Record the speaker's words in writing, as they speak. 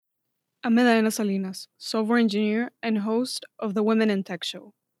I'm Elena Salinas, software engineer and host of the Women in Tech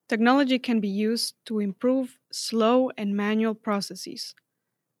Show. Technology can be used to improve slow and manual processes.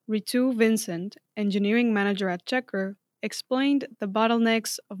 Ritu Vincent, engineering manager at Checkr, explained the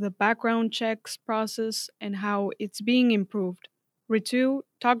bottlenecks of the background checks process and how it's being improved. Ritu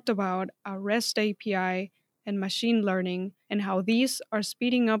talked about a REST API and machine learning and how these are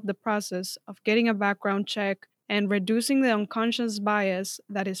speeding up the process of getting a background check and reducing the unconscious bias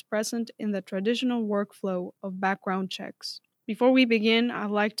that is present in the traditional workflow of background checks. Before we begin,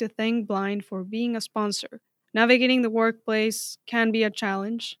 I'd like to thank Blind for being a sponsor. Navigating the workplace can be a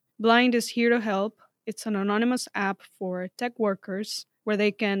challenge. Blind is here to help. It's an anonymous app for tech workers where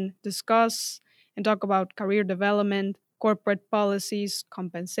they can discuss and talk about career development, corporate policies,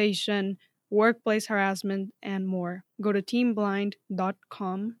 compensation, workplace harassment, and more. Go to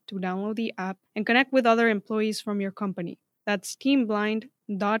teamblind.com to download the app and connect with other employees from your company. That's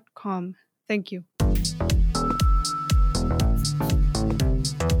teamblind.com. Thank you.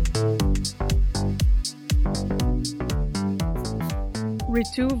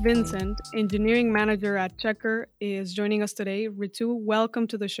 Ritu Vincent, engineering manager at Checkr, is joining us today. Ritu, welcome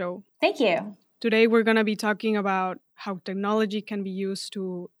to the show. Thank you. Today, we're going to be talking about how technology can be used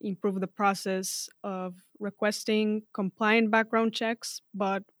to improve the process of requesting compliant background checks.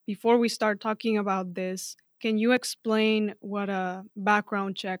 But before we start talking about this, can you explain what a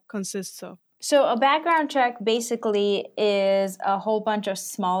background check consists of? So a background check basically is a whole bunch of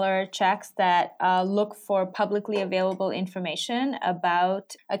smaller checks that look for publicly available information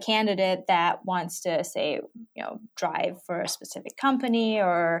about a candidate that wants to, say, drive for a specific company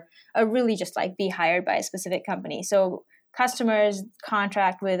or really just like be hired by a specific company. So customers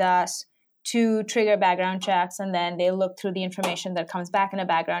contract with us to trigger background checks, and then they look through the information that comes back in a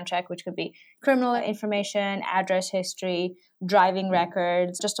background check, which could be criminal information, address history, driving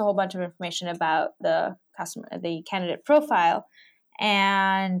records, just a whole bunch of information about the candidate profile.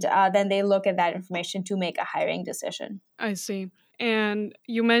 And then they look at that information to make a hiring decision. I see. And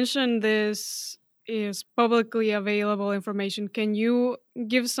you mentioned this is publicly available information. Can you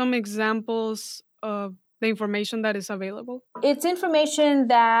give some examples of the information that is available? It's information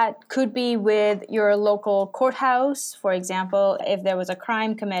that could be with your local courthouse. For example, if there was a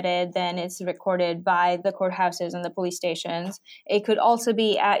crime committed, then it's recorded by the courthouses and the police stations. It could also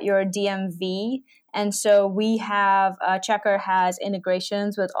be at your DMV. And so we have, Checkr has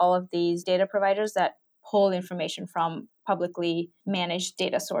integrations with all of these data providers that pull information from publicly managed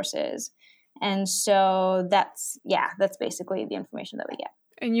data sources. And so that's basically the information that we get.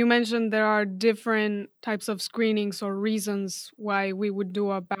 And you mentioned there are different types of screenings or reasons why we would do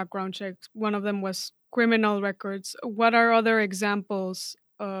a background check. One of them was criminal records. What are other examples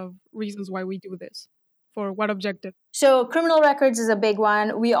of reasons why we do this? For what objective? So criminal records is a big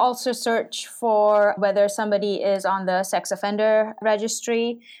one. We also search for whether somebody is on the sex offender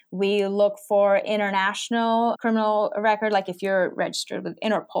registry. We look for international criminal record, like if you're registered with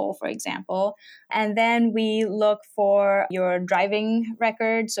Interpol, for example. And then we look for your driving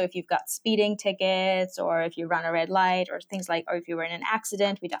record. So if you've got speeding tickets or if you run a red light or things like, or if you were in an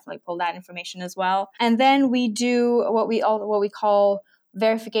accident, we definitely pull that information as well. And then we do what we call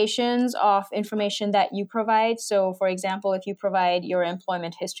verifications of information that you provide. So, for example, if you provide your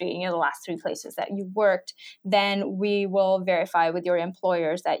employment history, the last 3 places that you worked, then we will verify with your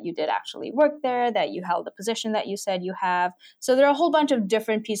employers that you did actually work there, that you held the position that you said you have. So there are a whole bunch of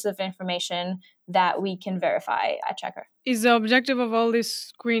different pieces of information that we can verify at Checkr. Is the objective of all these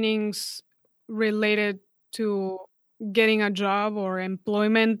screenings related to getting a job or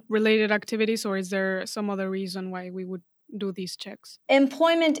employment-related activities, or is there some other reason why we would do these checks?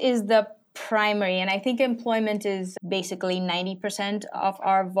 Employment is the primary, and I think employment is basically 90% of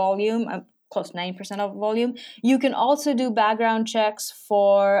our volume, close to 90% of volume. You can also do background checks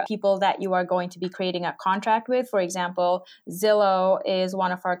for people that you are going to be creating a contract with. For example, Zillow is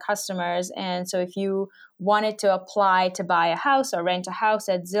one of our customers, and so if you wanted to apply to buy a house or rent a house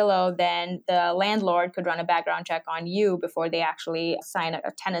at Zillow, then the landlord could run a background check on you before they actually sign a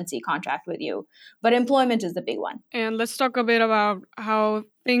tenancy contract with you. But employment is the big one. And let's talk a bit about how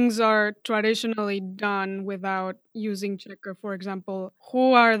things are traditionally done without using Checkr. For example,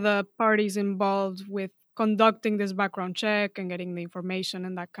 who are the parties involved with conducting this background check and getting the information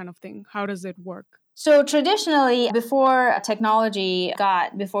and that kind of thing? How does it work? So traditionally, before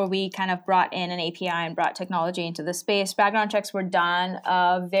we kind of brought in an API and brought technology into the space, background checks were done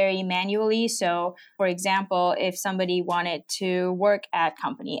very manually. So, for example, if somebody wanted to work at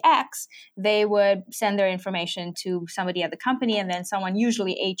company X, they would send their information to somebody at the company, and then someone,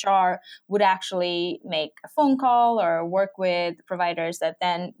 usually HR, would actually make a phone call or work with providers that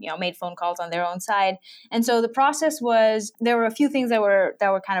then made phone calls on their own side. And so the process was, there were a few things that were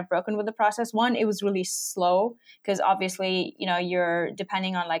kind of broken with the process. One, it was really slow because obviously, you're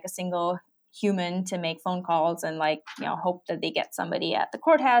depending on like a single human to make phone calls and hope that they get somebody at the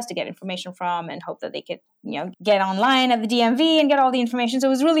courthouse to get information from, and hope that they could, get online at the DMV and get all the information. So it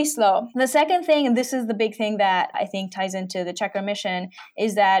was really slow. The second thing, and this is the big thing that I think ties into the Checkr mission,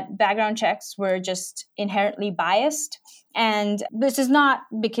 is that background checks were just inherently biased. And this is not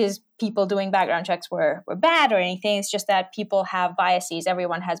because people doing background checks were bad or anything. It's just that people have biases.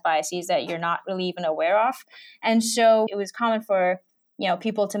 Everyone has biases that you're not really even aware of. And so it was common for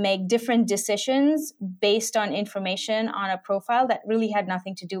people to make different decisions based on information on a profile that really had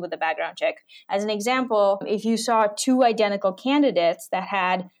nothing to do with the background check. As an example, if you saw two identical candidates that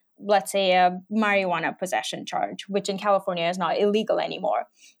had, let's say, a marijuana possession charge, which in California is not illegal anymore.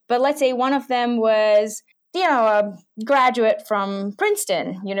 But let's say one of them was a graduate from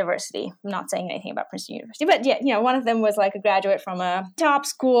Princeton University. I'm not saying anything about Princeton University, but one of them was like a graduate from a top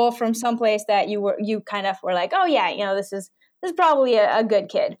school from someplace that you kind of were like, oh yeah, this is probably a good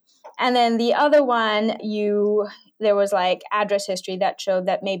kid. And then the other one, there was like address history that showed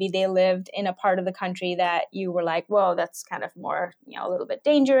that maybe they lived in a part of the country that you were like, whoa, that's kind of more, a little bit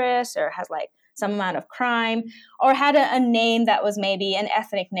dangerous, or has like some amount of crime, or had a name that was maybe an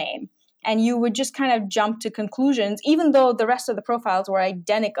ethnic name. And you would just kind of jump to conclusions, even though the rest of the profiles were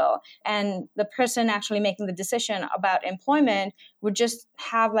identical. And the person actually making the decision about employment would just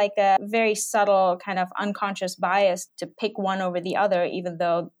have like a very subtle kind of unconscious bias to pick one over the other, even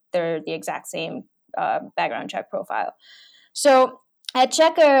though they're the exact same background check profile. So at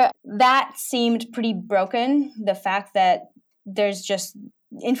Checkr, that seemed pretty broken. The fact that there's just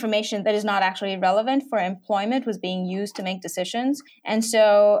information that is not actually relevant for employment was being used to make decisions. And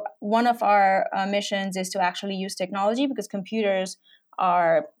so one of our missions is to actually use technology, because computers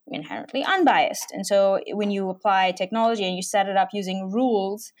are inherently unbiased. And so when you apply technology and you set it up using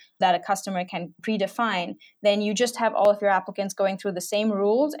rules that a customer can predefine, then you just have all of your applicants going through the same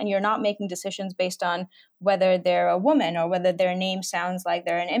rules, and you're not making decisions based on whether they're a woman or whether their name sounds like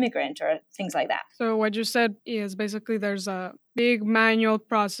they're an immigrant or things like that. So what you said is basically there's a big manual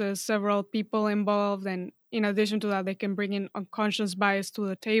process, several people involved, and in addition to that, they can bring in unconscious bias to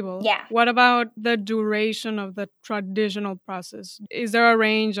the table. Yeah. What about the duration of the traditional process? Is there a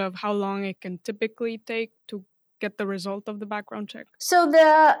range of how long it can typically take to get the result of the background check? So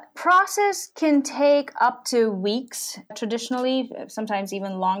the process can take up to weeks traditionally, sometimes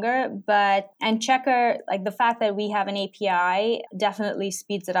even longer. And Checkr, like the fact that we have an API definitely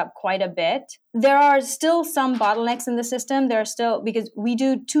speeds it up quite a bit. There are still some bottlenecks in the system. Because we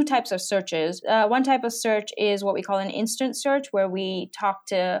do two types of searches. One type of search is what we call an instant search, where we talk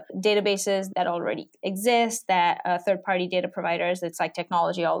to databases that already exist, that third-party data providers. It's like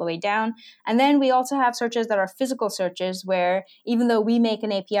technology all the way down. And then we also have searches that are physical searches, where even though we make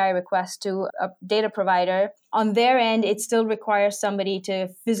an API request to a data provider, on their end, it still requires somebody to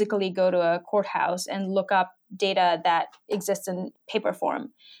physically go to a courthouse and look up data that exists in paper form.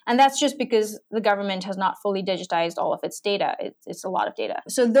 And that's just because the government has not fully digitized all of its data. It's a lot of data.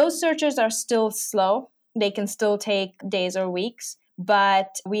 So those searches are still slow. They can still take days or weeks,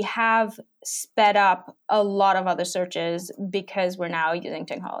 but we have sped up a lot of other searches because we're now using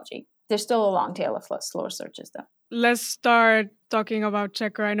technology. There's still a long tail of slower searches, though. Let's start talking about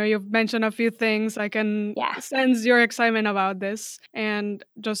Checkr. I know you've mentioned a few things. I can sense your excitement about this. And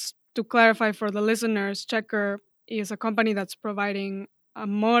just to clarify for the listeners, Checkr is a company that's providing a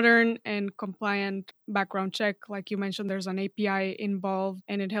modern and compliant background check. Like you mentioned, there's an API involved,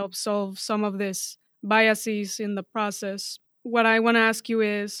 and it helps solve some of these biases in the process. What I want to ask you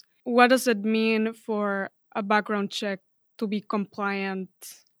is, what does it mean for a background check to be compliant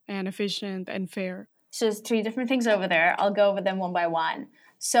and efficient and fair? So there's three different things over there. I'll go over them one by one.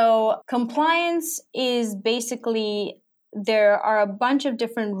 So compliance is basically, there are a bunch of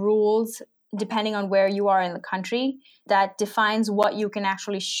different rules depending on where you are in the country that defines what you can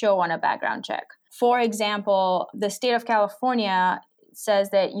actually show on a background check. For example, the state of California says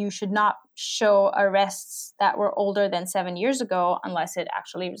that you should not show arrests that were older than 7 years ago unless it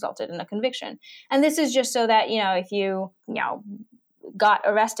actually resulted in a conviction. And this is just so that, if you got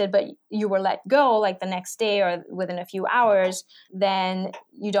arrested, but you were let go like the next day or within a few hours, then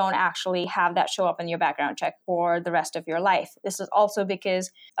you don't actually have that show up in your background check for the rest of your life. This is also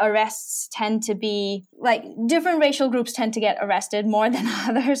because arrests tend to be like different racial groups tend to get arrested more than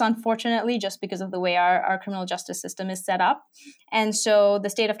others, unfortunately, just because of the way our criminal justice system is set up. And so the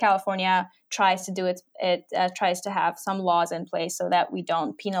state of California tries to do it tries to have some laws in place so that we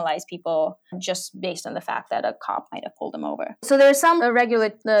don't penalize people just based on the fact that a cop might have pulled them over. So there's some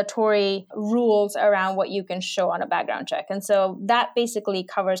regulatory rules around what you can show on a background check. And so that basically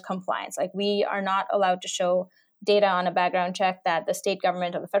covers compliance. Like we are not allowed to show data on a background check that the state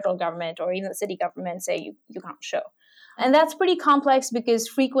government or the federal government or even the city government say you can't show. And that's pretty complex because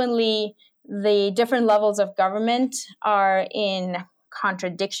frequently the different levels of government are in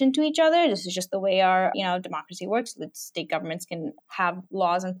contradiction to each other. This is just the way our democracy works. The state governments can have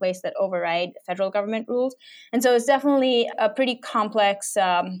laws in place that override federal government rules. And so it's definitely a pretty complex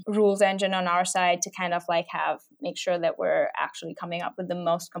rules engine on our side to kind of like make sure that we're actually coming up with the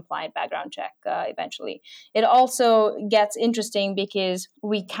most compliant background check eventually. It also gets interesting because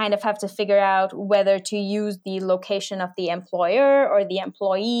we kind of have to figure out whether to use the location of the employer or the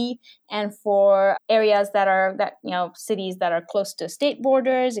employee. And for areas cities that are close to state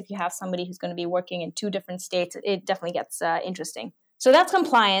borders, if you have somebody who's going to be working in two different states, it definitely gets interesting. So that's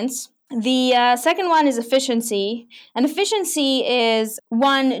compliance. The second one is efficiency. And efficiency is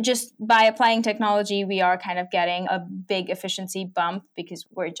one, just by applying technology, we are kind of getting a big efficiency bump because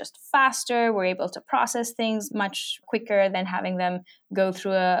we're just faster. We're able to process things much quicker than having them go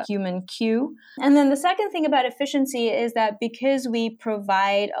through a human queue. And then the second thing about efficiency is that because we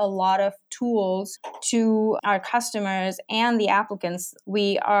provide a lot of tools to our customers and the applicants,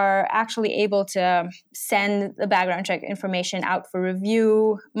 we are actually able to send the background check information out for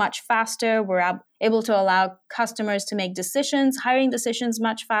review much faster. We're able to allow customers to make decisions, hiring decisions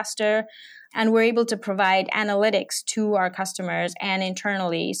much faster. And we're able to provide analytics to our customers and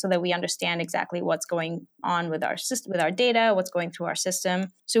internally so that we understand exactly what's going on with our system, with our data, what's going through our system.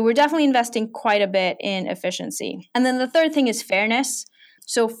 So we're definitely investing quite a bit in efficiency. And then the third thing is fairness.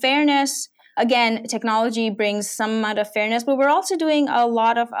 So fairness, again, technology brings some amount of fairness, but we're also doing a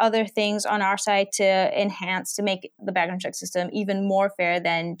lot of other things on our side to make the background check system even more fair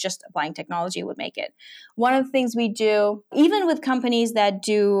than just applying technology would make it. One of the things we do, even with companies that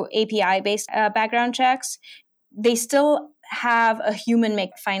do API-based background checks, they still have a human make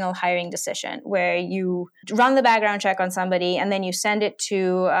final hiring decision where you run the background check on somebody and then you send it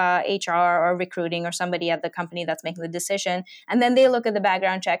to HR or recruiting or somebody at the company that's making the decision. And then they look at the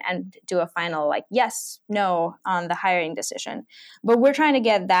background check and do a final like yes, no on the hiring decision. But we're trying to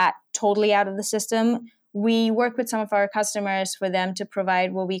get that totally out of the system. We work with some of our customers for them to provide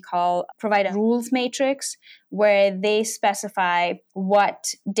a rules matrix where they specify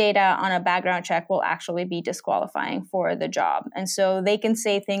what data on a background check will actually be disqualifying for the job. And so they can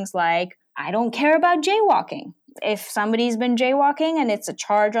say things like, I don't care about jaywalking. If somebody's been jaywalking and it's a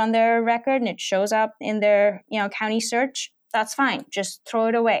charge on their record and it shows up in their county search, that's fine. Just throw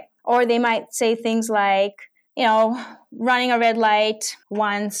it away. Or they might say things like, running a red light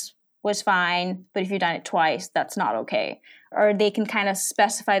once was fine, but if you've done it twice, that's not okay. Or they can kind of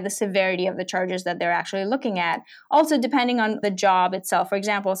specify the severity of the charges that they're actually looking at. Also, depending on the job itself. For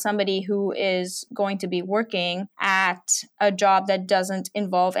example, somebody who is going to be working at a job that doesn't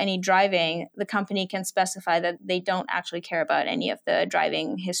involve any driving, the company can specify that they don't actually care about any of the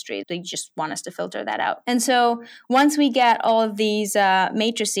driving history. They just want us to filter that out. And so once we get all of these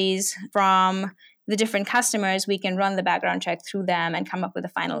matrices from the different customers, we can run the background check through them and come up with a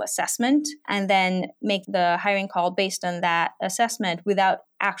final assessment and then make the hiring call based on that assessment without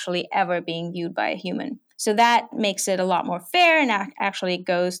actually ever being viewed by a human. So that makes it a lot more fair and actually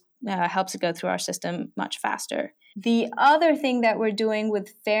helps it go through our system much faster. The other thing that we're doing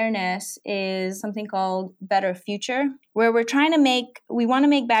with fairness is something called Better Future, where we want to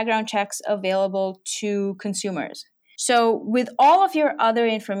make background checks available to consumers. So with all of your other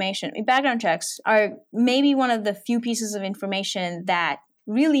information, background checks are maybe one of the few pieces of information that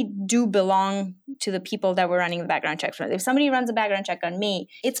really do belong to the people that we're running the background checks for. If somebody runs a background check on me,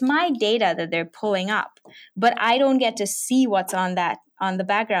 it's my data that they're pulling up, but I don't get to see what's on the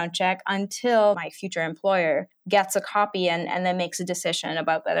background check until my future employer gets a copy and then makes a decision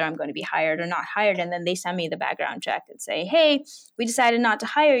about whether I'm going to be hired or not hired. And then they send me the background check and say, hey, we decided not to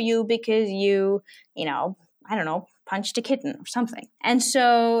hire you because you punched a kitten or something. And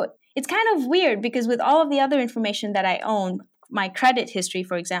so it's kind of weird because with all of the other information that I own, my credit history,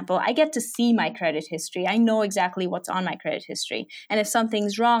 for example, I get to see my credit history. I know exactly what's on my credit history. And if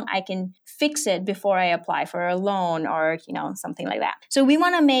something's wrong, I can fix it before I apply for a loan or, something like that. So we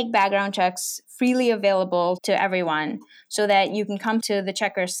want to make background checks freely available to everyone so that you can come to the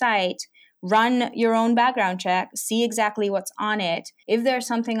Checkr site, run your own background check, see exactly what's on it. If there's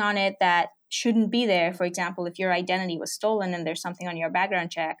something on it that shouldn't be there, for example, if your identity was stolen and there's something on your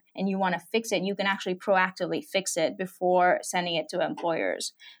background check and you want to fix it, you can actually proactively fix it before sending it to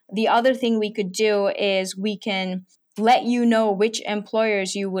employers. The other thing we could do is we can let you know which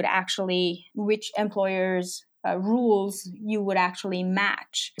employers rules you would actually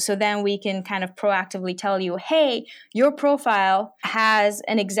match. So then we can kind of proactively tell you, hey, your profile has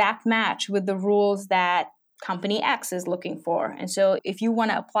an exact match with the rules that company X is looking for. And so if you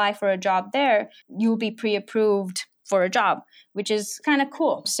want to apply for a job there, you'll be pre-approved for a job, which is kind of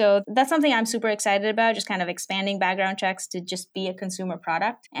cool. So that's something I'm super excited about, just kind of expanding background checks to just be a consumer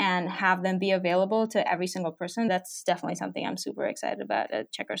product and have them be available to every single person. That's definitely something I'm super excited about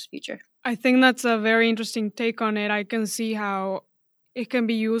at Checkr's future. I think that's a very interesting take on it. I can see how it can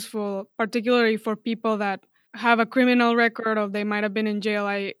be useful, particularly for people that have a criminal record or they might have been in jail.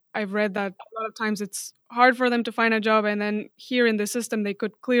 I've read that a lot of times it's hard for them to find a job, and then here in the system they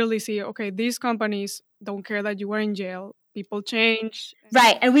could clearly see, okay, these companies don't care that you were in jail. People change.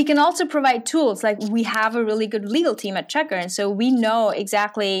 Right. And we can also provide tools. Like we have a really good legal team at Checkr. And so we know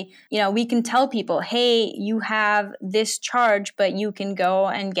exactly, we can tell people, hey, you have this charge, but you can go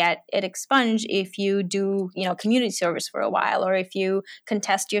and get it expunged if you do, community service for a while, or if you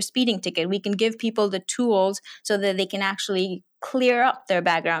contest your speeding ticket. We can give people the tools so that they can actually clear up their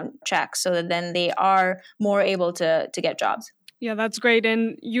background checks so that then they are more able to get jobs. Yeah, that's great.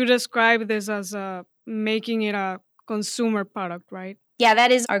 And you describe this as making it a consumer product, right? Yeah,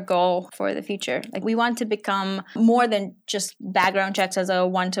 that is our goal for the future. Like we want to become more than just background checks as a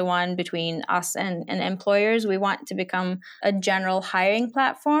one-to-one between us and employers. We want to become a general hiring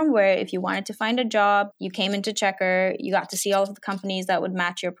platform where if you wanted to find a job, you came into Checkr, you got to see all of the companies that would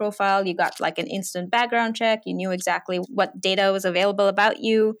match your profile. You got like an instant background check. You knew exactly what data was available about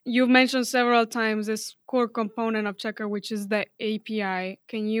you. You've mentioned several times this core component of Checkr, which is the API.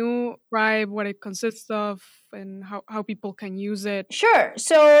 Can you describe what it consists of and how people can use it? Sure.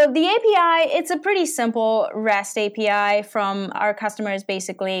 So the API, it's a pretty simple REST API from our customers.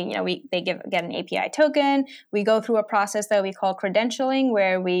 Basically, they get an API token. We go through a process that we call credentialing,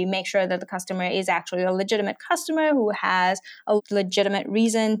 where we make sure that the customer is actually a legitimate customer who has a legitimate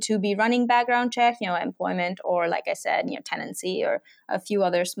reason to be running background check, employment, or like I said, tenancy, or a few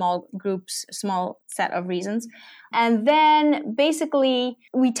other small set of reasons. And then basically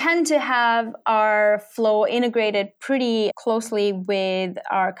we tend to have our flow integrated pretty closely with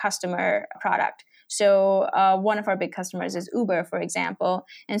our customer product. So one of our big customers is Uber, for example.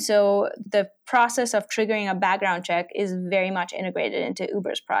 And so the process of triggering a background check is very much integrated into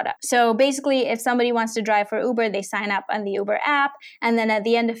Uber's product. So basically, if somebody wants to drive for Uber, they sign up on the Uber app. And then at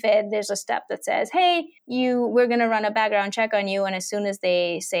the end of it, there's a step that says, hey, we're going to run a background check on you. And as soon as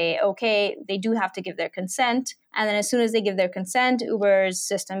they say, okay, they do have to give their consent. And then as soon as they give their consent, Uber's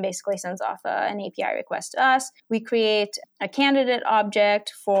system basically sends off an API request to us. We create a candidate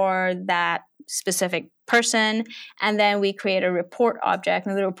object for that specific person, and then we create a report object,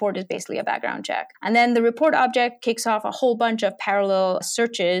 and the report is basically a background check. And then the report object kicks off a whole bunch of parallel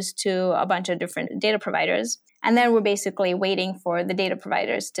searches to a bunch of different data providers. And then we're basically waiting for the data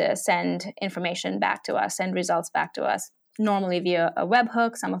providers to send information back to us, send results back to us, normally via a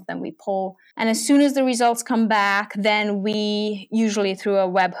webhook. Some of them we pull. And as soon as the results come back, then we usually through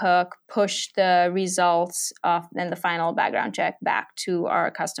a webhook push the results of then the final background check back to our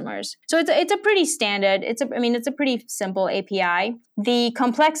customers. So it's a pretty standard, it's a pretty simple API. The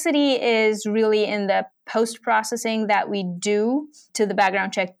complexity is really in the post-processing that we do to the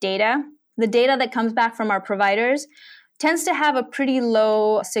background check data. The data that comes back from our providers tends to have a pretty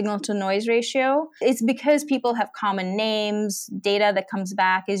low signal to noise ratio. It's because people have common names. Data that comes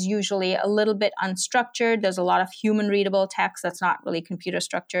back is usually a little bit unstructured. There's a lot of human readable text that's not really computer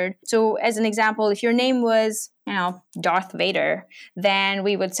structured. So as an example, if your name was, Darth Vader, then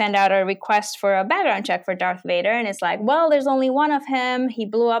we would send out a request for a background check for Darth Vader. And it's like, well, there's only one of him. He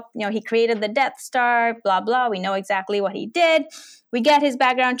blew up, he created the Death Star, blah, blah. We know exactly what he did. We get his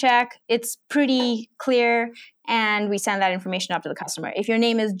background check. It's pretty clear. And we send that information up to the customer. If your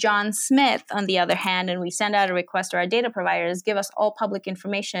name is John Smith, on the other hand, and we send out a request to our data providers, give us all public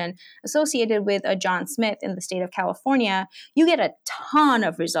information associated with a John Smith in the state of California, you get a ton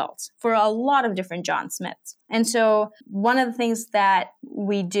of results for a lot of different John Smiths. And so one of the things that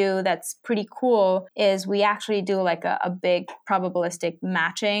we do that's pretty cool is we actually do like a big probabilistic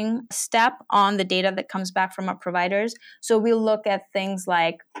matching step on the data that comes back from our providers. So we look at things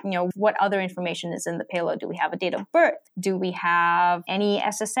like, what other information is in the payload? Do we have a date of birth? Do we have any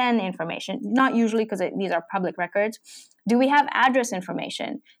SSN information? Not usually, because these are public records. Do we have address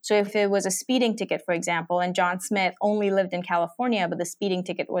information? So if it was a speeding ticket, for example, and John Smith only lived in California, but the speeding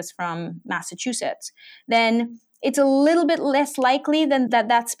ticket was from Massachusetts, then it's a little bit less likely than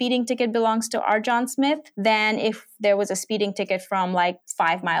that speeding ticket belongs to our John Smith than if there was a speeding ticket from like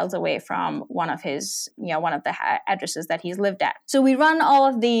 5 miles away from one of the addresses that he's lived at. So we run all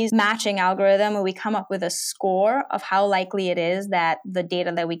of these matching algorithm and we come up with a score of how likely it is that the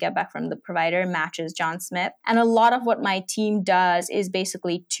data that we get back from the provider matches John Smith. And a lot of what my team does is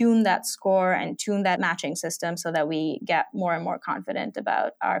basically tune that score and tune that matching system so that we get more and more confident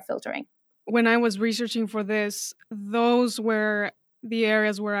about our filtering. When I was researching for this, those were the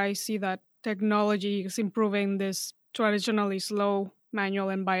areas where I see that technology is improving this traditionally slow manual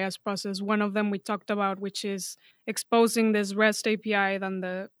and biased process. One of them we talked about, which is exposing this REST API that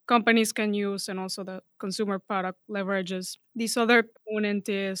the companies can use and also the consumer product leverages. This other component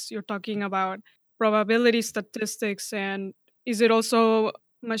is you're talking about probability statistics, and is it also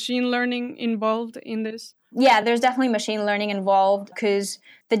machine learning involved in this? Yeah, there's definitely machine learning involved because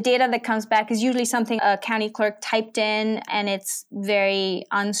the data that comes back is usually something a county clerk typed in and it's very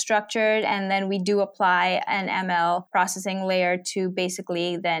unstructured. And then we do apply an ML processing layer to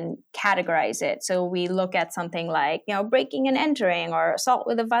basically then categorize it. So we look at something like, breaking and entering or assault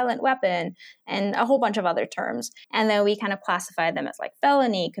with a violent weapon and a whole bunch of other terms. And then we kind of classify them as like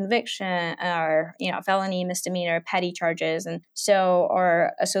felony, conviction, or, felony, misdemeanor, petty charges. And so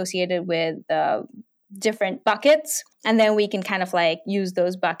are associated with different buckets, and then we can kind of like use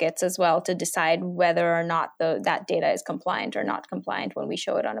those buckets as well to decide whether or not that data is compliant or not compliant when we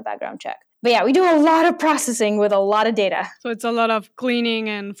show it on a background check. But yeah, we do a lot of processing with a lot of data. So it's a lot of cleaning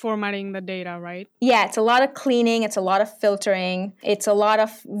and formatting the data, right? Yeah, it's a lot of cleaning, it's a lot of filtering, it's a lot of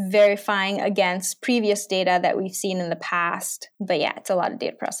verifying against previous data that we've seen in the past. But yeah, it's a lot of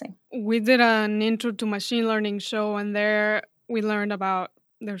data processing. We did an intro to machine learning show, and there we learned about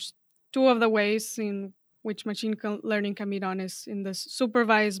there's two of the ways in which machine learning can be done is in this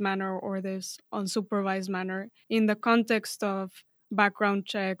supervised manner or this unsupervised manner. In the context of background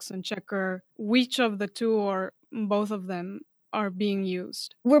checks and Checkr, which of the two or both of them are being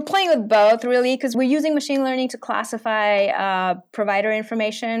used? We're playing with both, really, because we're using machine learning to classify provider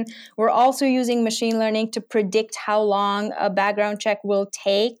information. We're also using machine learning to predict how long a background check will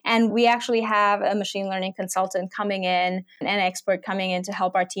take. And we actually have a machine learning consultant coming in, an expert coming in to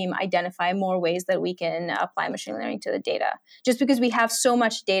help our team identify more ways that we can apply machine learning to the data. Just because we have so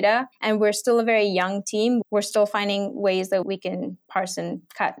much data and we're still a very young team, we're still finding ways that we can parse and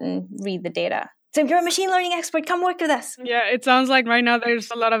cut and read the data. So if you're a machine learning expert, come work with us. Yeah, it sounds like right now there's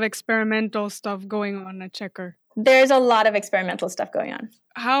a lot of experimental stuff going on at Checkr. There's a lot of experimental stuff going on.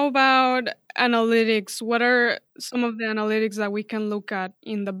 How about analytics? What are some of the analytics that we can look at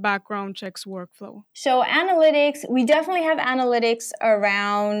in the background checks workflow? So analytics, we definitely have analytics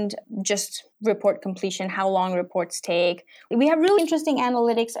around just report completion, how long reports take. We have really interesting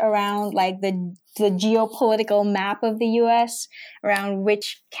analytics around like the geopolitical map of the US, around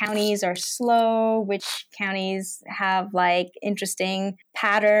which counties are slow, which counties have like interesting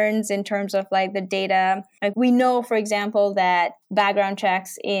patterns in terms of like the data. Like we know, for example, that background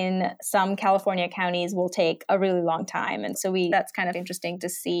checks in some California counties will take a really long time. And so that's kind of interesting to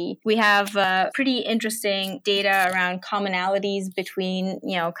see. We have pretty interesting data around commonalities between,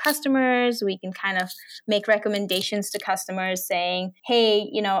 customers. We can kind of make recommendations to customers saying, hey,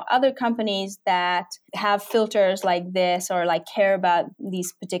 other companies that have filters like this or like care about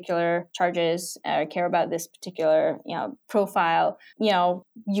these particular charges or care about this particular, profile,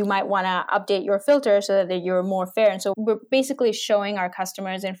 you might want to update your filter so that you're more fair. And so we're basically showing our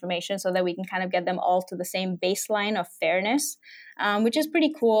customers information so that we can kind of get them all to the same baseline of fairness, which is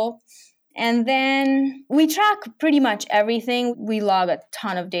pretty cool. And then we track pretty much everything. We log a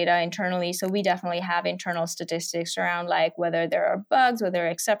ton of data internally. So we definitely have internal statistics around like whether there are bugs, whether there are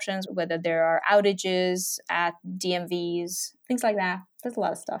exceptions, whether there are outages at DMVs, things like that. There's a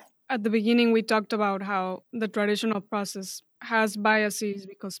lot of stuff. At the beginning, we talked about how the traditional process has biases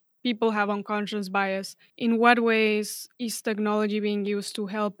because people have unconscious bias. In what ways is technology being used to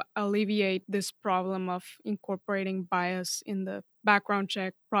help alleviate this problem of incorporating bias in the background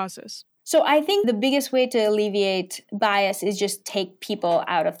check process? So I think the biggest way to alleviate bias is just take people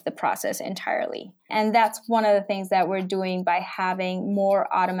out of the process entirely. And that's one of the things that we're doing by having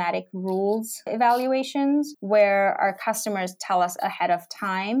more automatic rules evaluations where our customers tell us ahead of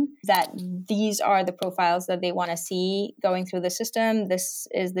time that these are the profiles that they want to see going through the system. This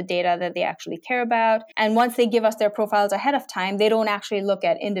is the data that they actually care about. And once they give us their profiles ahead of time, they don't actually look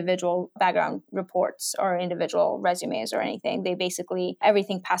at individual background reports or individual resumes or anything. They basically,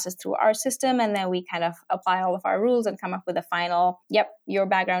 everything passes through our system, and then we kind of apply all of our rules and come up with a final, yep, your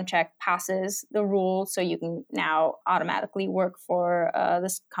background check passes the rule, so you can now automatically work for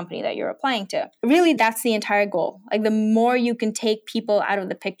this company that you're applying to. Really, that's the entire goal. Like, the more you can take people out of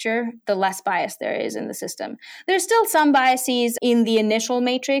the picture, the less bias there is in the system. There's still some biases in the initial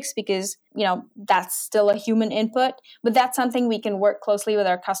matrix because, you know, that's still a human input, but that's something we can work closely with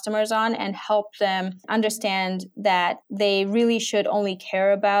our customers on and help them understand that they really should only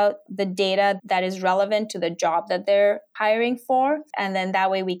care about the data that is relevant to the job that they're hiring for. And then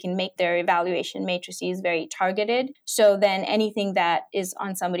that way we can make their evaluation matrices very targeted. So then anything that is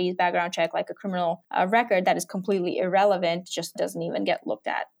on somebody's background check, like a criminal record that is completely irrelevant, just doesn't even get looked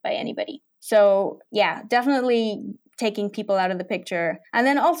at by anybody. So yeah, definitely taking people out of the picture, and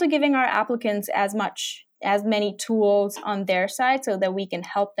then also giving our applicants as many tools on their side so that we can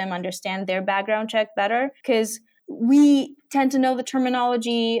help them understand their background check better, because we tend to know the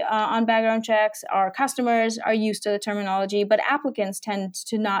terminology on background checks. Our customers are used to the terminology, but applicants tend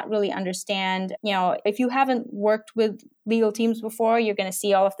to not really understand. You know, if you haven't worked with legal teams before, you're going to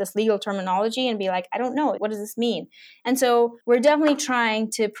see all of this legal terminology and be like, I don't know, what does this mean? And so we're definitely trying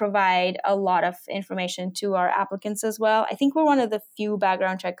to provide a lot of information to our applicants as well. I think we're one of the few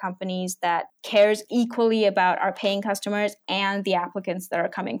background check companies that cares equally about our paying customers and the applicants that are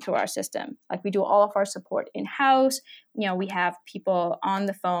coming through our system. Like, we do all of our support in-house. You know, we have people on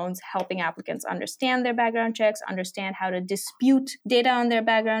the phones helping applicants understand their background checks, understand how to dispute data on their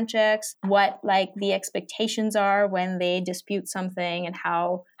background checks, what like the expectations are when they dispute something, and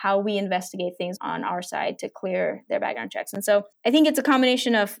how we investigate things on our side to clear their background checks. And so I think it's a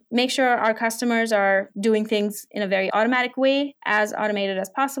combination of make sure our customers are doing things in a very automatic way, as automated as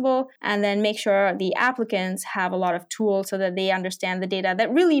possible, and then make sure the applicants have a lot of tools so that they understand the data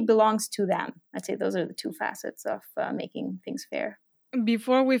that really belongs to them. I'd say those are the two facets of making things fair.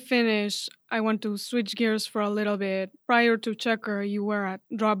 Before we finish, I want to switch gears for a little bit. Prior to Checkr, you were at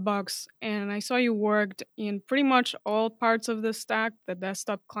Dropbox, and I saw you worked in pretty much all parts of the stack: the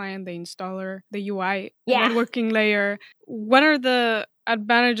desktop client, the installer, the UI, the networking layer. What are the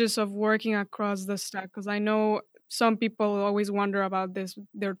advantages of working across the stack? Because I know some people always wonder about this.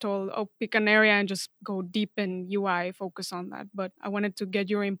 They're told, oh, pick an area and just go deep in UI, focus on that. But I wanted to get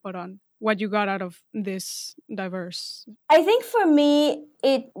your input on what you got out of this diverse. I think for me,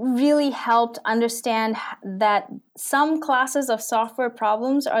 it really helped understand that some classes of software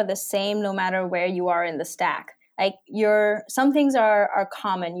problems are the same no matter where you are in the stack. Like, some things are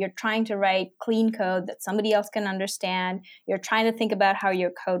common. You're trying to write clean code that somebody else can understand. You're trying to think about how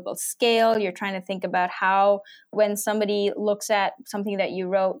your code will scale. You're trying to think about how, when somebody looks at something that you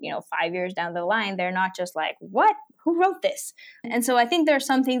wrote, 5 years down the line, they're not just like, what? Who wrote this? And so I think there are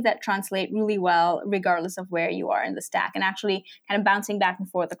some things that translate really well regardless of where you are in the stack. And actually kind of bouncing back and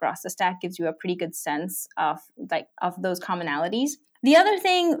forth across the stack gives you a pretty good sense of those commonalities. The other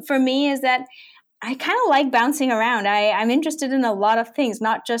thing for me is that I kind of like bouncing around. I'm interested in a lot of things,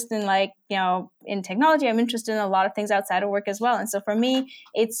 not just in in technology. I'm interested in a lot of things outside of work as well. And so for me,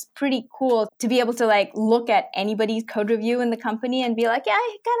 it's pretty cool to be able to look at anybody's code review in the company and be like, yeah,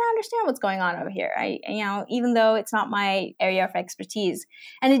 I kind of understand what's going on over here. Even though it's not my area of expertise.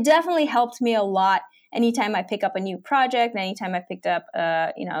 And it definitely helped me a lot anytime I pick up a new project, anytime I picked up,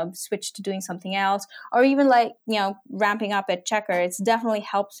 switched to doing something else, or even ramping up at Checkr, it's definitely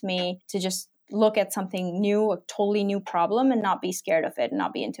helped me to just look at something new, a totally new problem, and not be scared of it and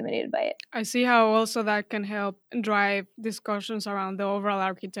not be intimidated by it. I see how also that can help drive discussions around the overall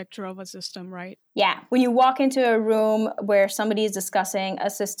architecture of a system, right? Yeah. When you walk into a room where somebody is discussing a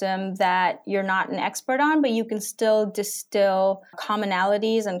system that you're not an expert on, but you can still distill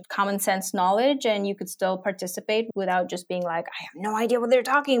commonalities and common sense knowledge, and you could still participate without just being like, I have no idea what they're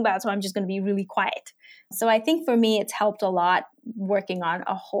talking about, so I'm just going to be really quiet. So I think for me, it's helped a lot working on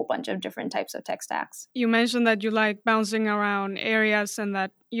a whole bunch of different types of tech stacks. You mentioned that you like bouncing around areas and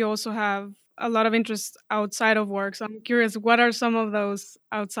that you also have a lot of interests outside of work. So I'm curious, what are some of those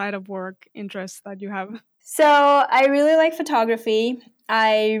outside of work interests that you have? So I really like photography.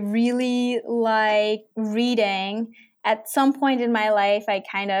 I really like reading. At some point in my life, I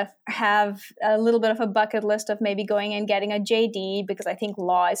kind of have a little bit of a bucket list of maybe going and getting a JD because I think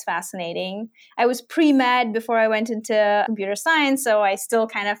law is fascinating. I was pre-med before I went into computer science, so I still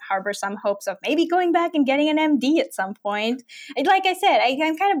kind of harbor some hopes of maybe going back and getting an MD at some point. And like I said,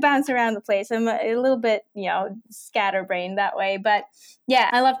 I'm kind of bouncing around the place. I'm a little bit, scatterbrained that way. But yeah,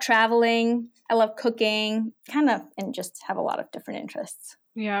 I love traveling. I love cooking, and just have a lot of different interests.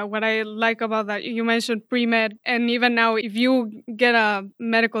 Yeah, what I like about that, you mentioned pre-med, and even now, if you get a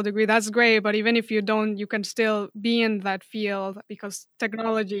medical degree, that's great. But even if you don't, you can still be in that field because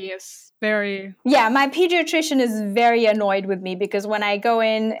technology is very... Yeah, my pediatrician is very annoyed with me because when I go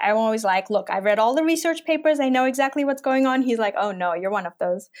in, I'm always like, look, I've read all the research papers. I know exactly what's going on. He's like, oh no, you're one of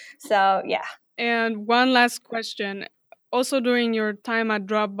those. So yeah. And one last question. Also, during your time at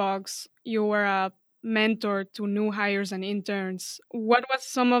Dropbox, you were a mentor to new hires and interns. What was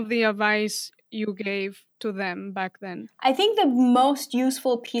some of the advice you gave to them back then? I think the most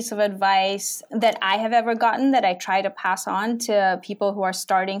useful piece of advice that I have ever gotten that I try to pass on to people who are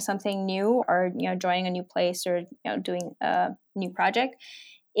starting something new or, joining a new place or, doing a new project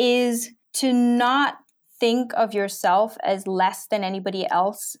is to not think of yourself as less than anybody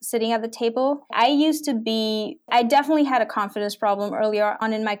else sitting at the table. I definitely had a confidence problem earlier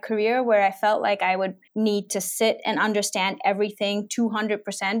on in my career where I felt like I would need to sit and understand everything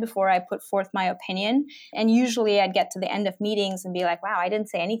 200% before I put forth my opinion. And usually I'd get to the end of meetings and be like, wow, I didn't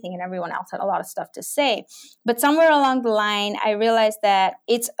say anything and everyone else had a lot of stuff to say. But somewhere along the line, I realized that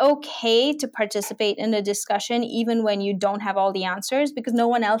it's okay to participate in a discussion even when you don't have all the answers because no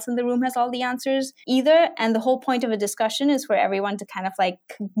one else in the room has all the answers either. And the whole point of a discussion is for everyone to kind of like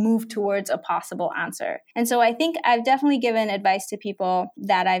move towards a possible answer. And so I think I've definitely given advice to people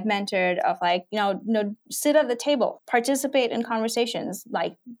that I've mentored of like, sit at the table, participate in conversations,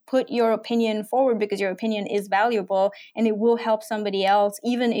 like put your opinion forward because your opinion is valuable and it will help somebody else,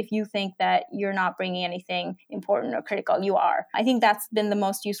 even if you think that you're not bringing anything important or critical. You are. I think that's been the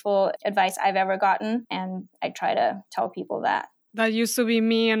most useful advice I've ever gotten. And I try to tell people that. That used to be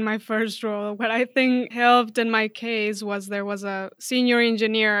me in my first role. What I think helped in my case was there was a senior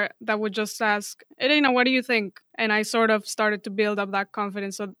engineer that would just ask, Elena, what do you think? And I sort of started to build up that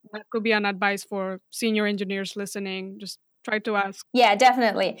confidence. So that could be an advice for senior engineers listening. Just try to ask. Yeah,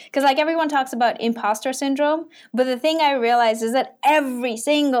 definitely. Because like everyone talks about imposter syndrome, but the thing I realized is that every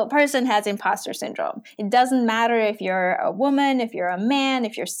single person has imposter syndrome. It doesn't matter if you're a woman, if you're a man,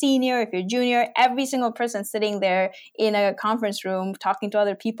 if you're senior, if you're junior, every single person sitting there in a conference room talking to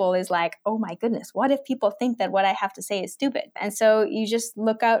other people is like, oh my goodness, what if people think that what I have to say is stupid? And so you just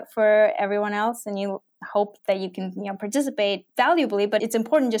look out for everyone else and you hope that you can participate valuably, but it's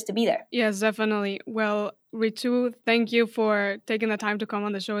important just to be there. Yes, definitely. Well, Ritu, thank you for taking the time to come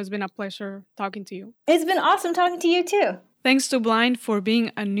on the show. It's been a pleasure talking to you. It's been awesome talking to you too. Thanks to Blind for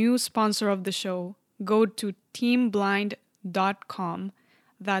being a new sponsor of the show. Go to teamblind.com.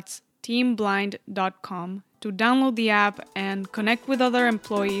 That's teamblind.com to download the app and connect with other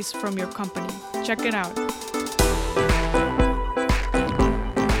employees from your company. Check it out.